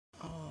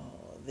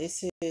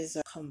This is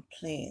a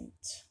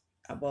complaint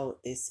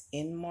about this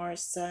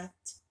Inmarsat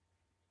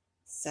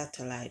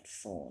satellite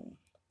phone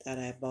that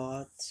I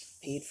bought,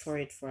 paid for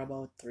it for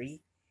about 3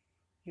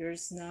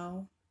 years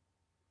now,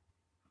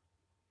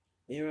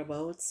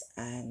 thereabouts,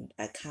 and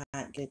I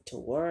can't get to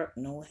work,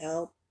 no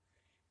help.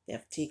 They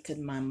have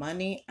taken my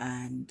money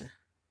and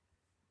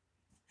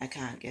I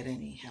can't get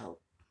any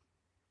help.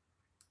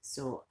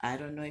 So I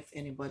don't know if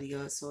anybody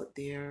else out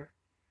there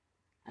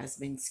has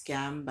been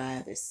scammed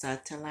by the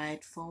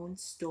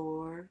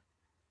SatellitePhoneStore.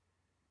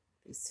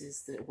 This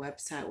is the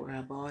website where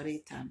I bought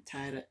it. I'm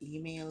tired of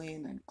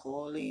emailing and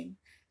calling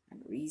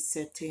and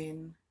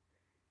resetting.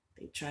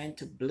 They're trying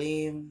to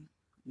blame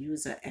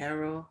user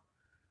error.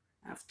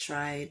 I've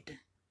tried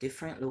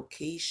different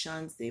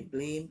locations. They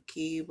blame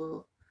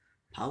cable,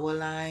 power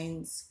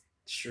lines,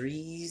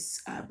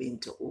 trees. I've been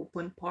to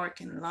open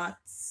parking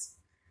lots.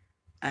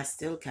 I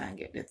still can't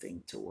get the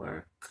thing to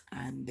work,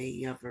 and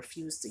they have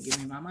refused to give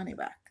me my money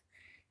back.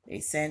 They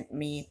sent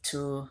me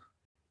to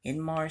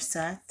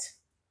Inmarsat.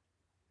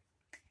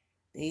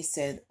 They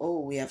said, oh,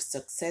 we have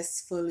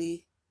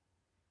successfully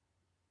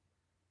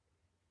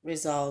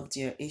resolved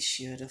your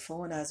issue. The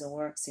phone hasn't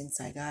worked since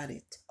I got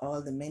it.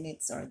 All the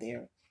minutes are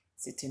there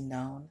sitting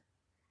down.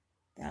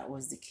 That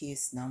was the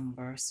case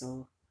number.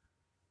 So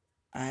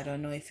I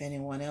don't know if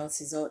anyone else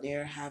is out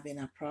there having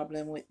a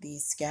problem with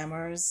these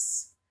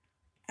scammers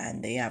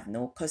and they have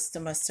no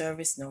customer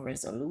service, no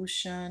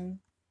resolution.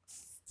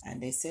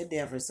 And they said they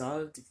have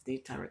resolved if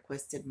data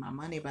requested my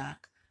money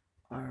back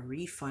or a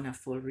refund, a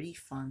full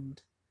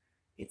refund.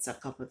 It's a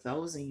couple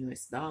thousand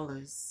US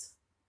dollars.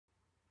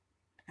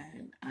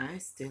 And I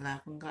still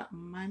haven't gotten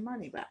my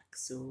money back.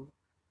 So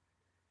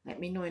let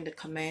me know in the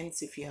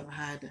comments if you have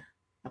had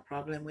a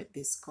problem with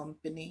this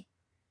company,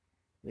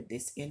 with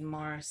this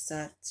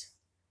Inmarsat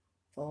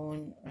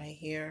phone right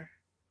here,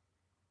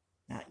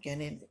 not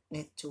getting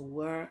it to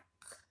work,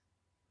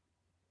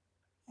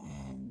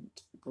 and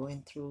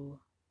going through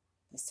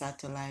the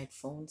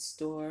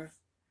SatellitePhoneStore,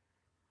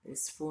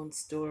 this phone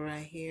store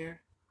right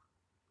here.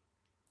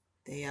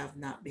 They have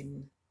not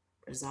been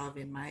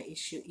resolving my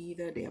issue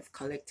either. They have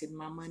collected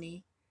my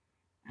money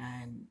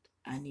and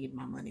I need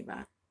my money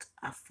back,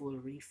 a full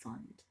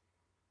refund.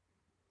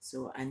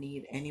 So I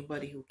need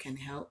anybody who can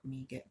help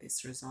me get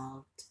this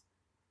resolved.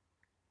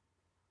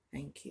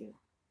 Thank you.